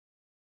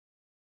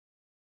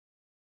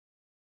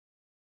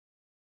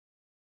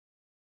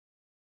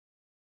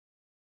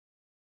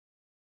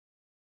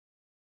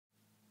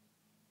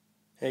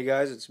Hey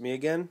guys, it's me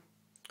again.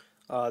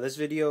 This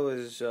video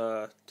is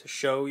to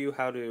show you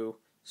how to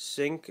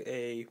sync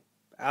a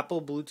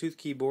Apple Bluetooth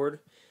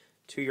keyboard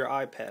to your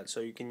iPad so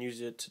you can use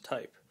it to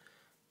type.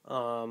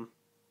 So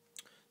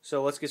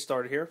let's get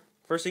started here.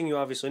 First thing you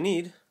obviously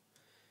need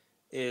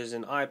is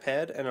an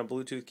iPad and a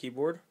Bluetooth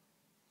keyboard.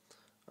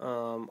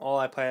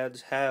 All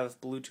iPads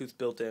have Bluetooth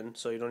built in,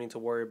 so you don't need to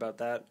worry about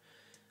that.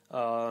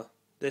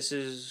 This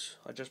is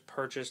I just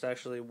purchased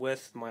actually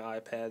with my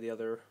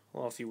iPad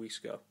a few weeks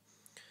ago.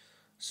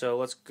 So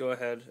let's go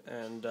ahead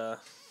and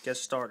get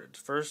started.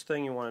 First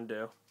thing you want to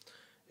do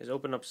is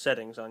open up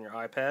settings on your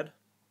iPad.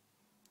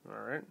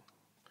 Alright.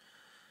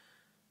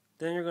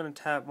 Then you're going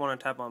to want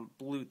to tap on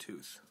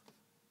Bluetooth.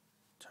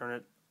 Turn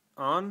it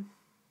on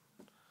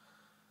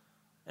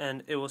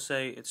and it will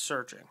say it's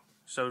searching.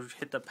 So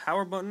hit the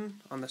power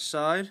button on the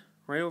side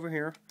right over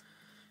here.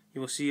 You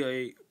will see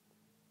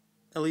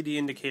a LED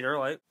indicator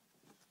light.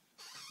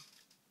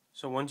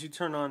 So once you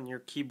turn on your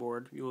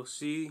keyboard, you will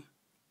see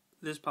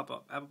this pop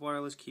up, Apple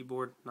Wireless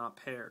keyboard not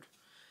paired.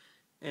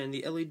 And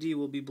the LED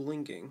will be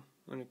blinking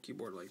on your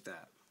keyboard like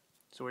that.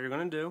 So what you're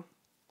going to do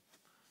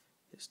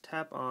is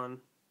tap on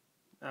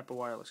Apple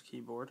Wireless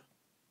keyboard.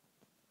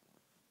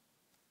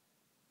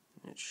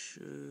 It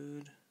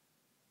should,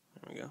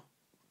 there we go.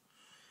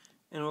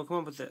 And it will come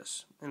up with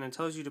this. And it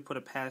tells you to put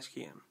a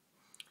passkey in.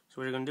 So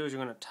what you're going to do is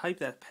you're going to type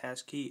that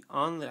passkey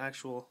on the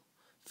actual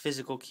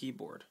physical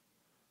keyboard.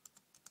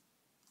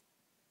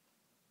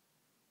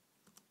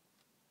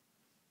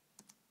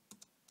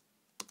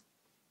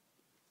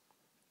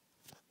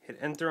 Hit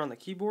enter on the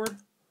keyboard.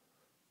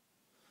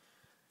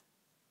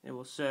 It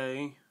will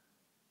say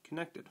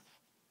connected.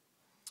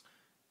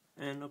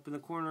 And up in the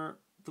corner,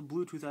 the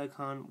Bluetooth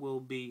icon will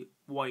be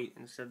white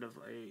instead of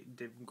a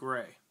dim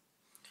gray.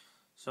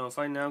 So if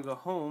I now go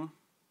home,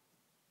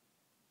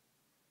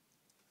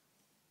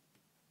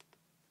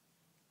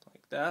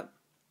 like that,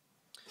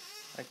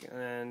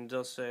 and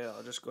they'll say,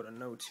 I'll just go to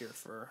notes here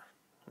for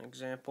an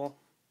example.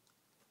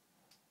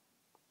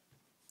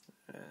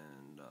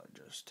 And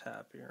I'll just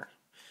tap here.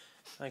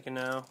 I can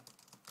now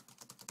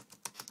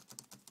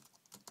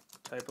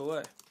type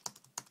away.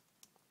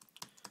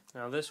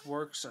 Now this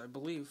works, I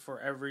believe,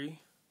 for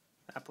every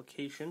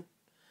application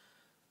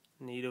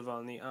native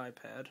on the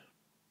iPad.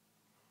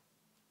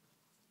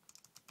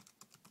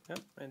 Yep,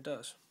 it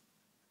does.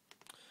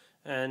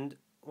 And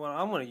what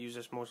I'm going to use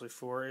this mostly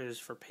for is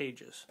for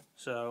pages.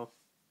 So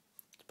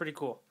it's pretty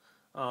cool.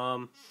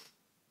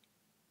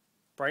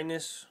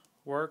 Brightness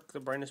work, the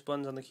brightness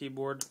buttons on the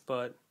keyboard,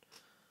 but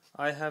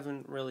I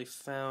haven't really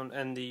found,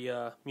 and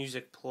the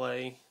music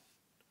play,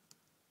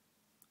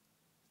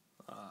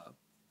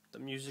 the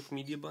music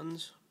media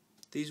buttons,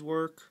 these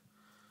work.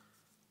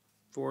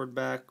 Forward,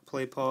 back,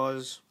 play,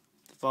 pause,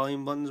 the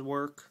volume buttons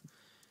work,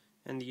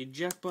 and the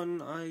eject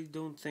button I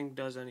don't think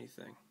does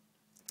anything.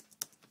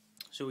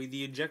 So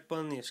the eject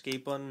button, the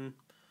escape button,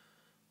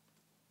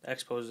 the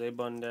expose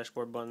button,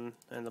 dashboard button,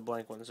 and the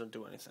blank ones don't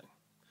do anything.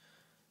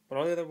 But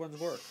all the other ones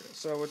work,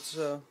 so it's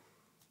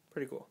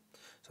pretty cool.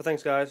 So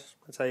thanks guys,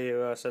 that's how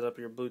you set up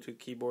your Bluetooth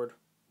keyboard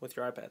with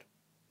your iPad.